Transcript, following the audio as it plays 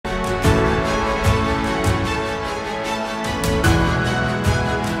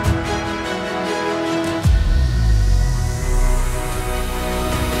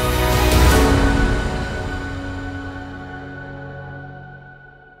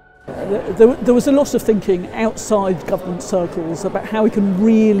There was a lot of thinking outside government circles about how we can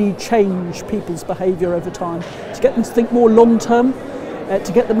really change people's behaviour over time, to get them to think more long term,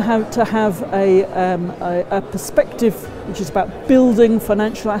 to get them to have a perspective which is about building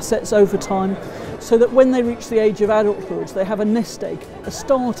financial assets over time, so that when they reach the age of adulthood they have a nest egg, a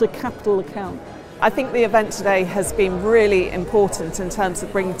starter capital account. I think the event today has been really important in terms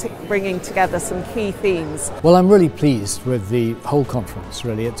of bringing together some key themes. Well, I'm really pleased with the whole conference,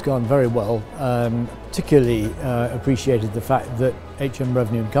 really. It's gone very well. Particularly appreciated the fact that HM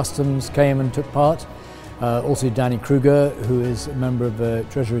Revenue and Customs came and took part. Also Danny Kruger, who is a member of the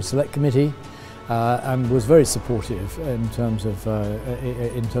Treasury Select Committee, and was very supportive in terms of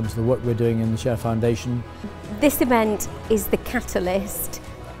the work we're doing in the Share Foundation. This event is the catalyst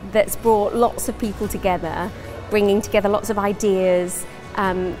that's brought lots of people together, bringing together lots of ideas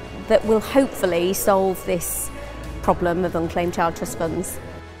that will hopefully solve this problem of unclaimed child trust funds.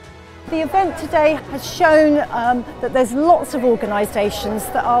 The event today has shown that there's lots of organisations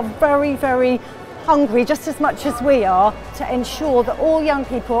that are very, very hungry, just as much as we are, to ensure that all young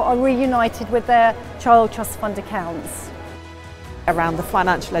people are reunited with their child trust fund accounts. Around the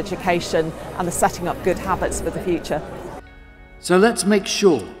financial education and the setting up good habits for the future. So let's make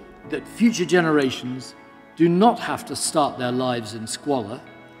sure that future generations do not have to start their lives in squalor,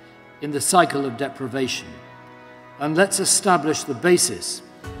 in the cycle of deprivation, and let's establish the basis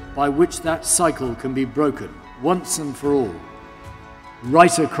by which that cycle can be broken once and for all,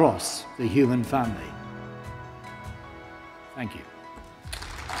 right across the human family. Thank you.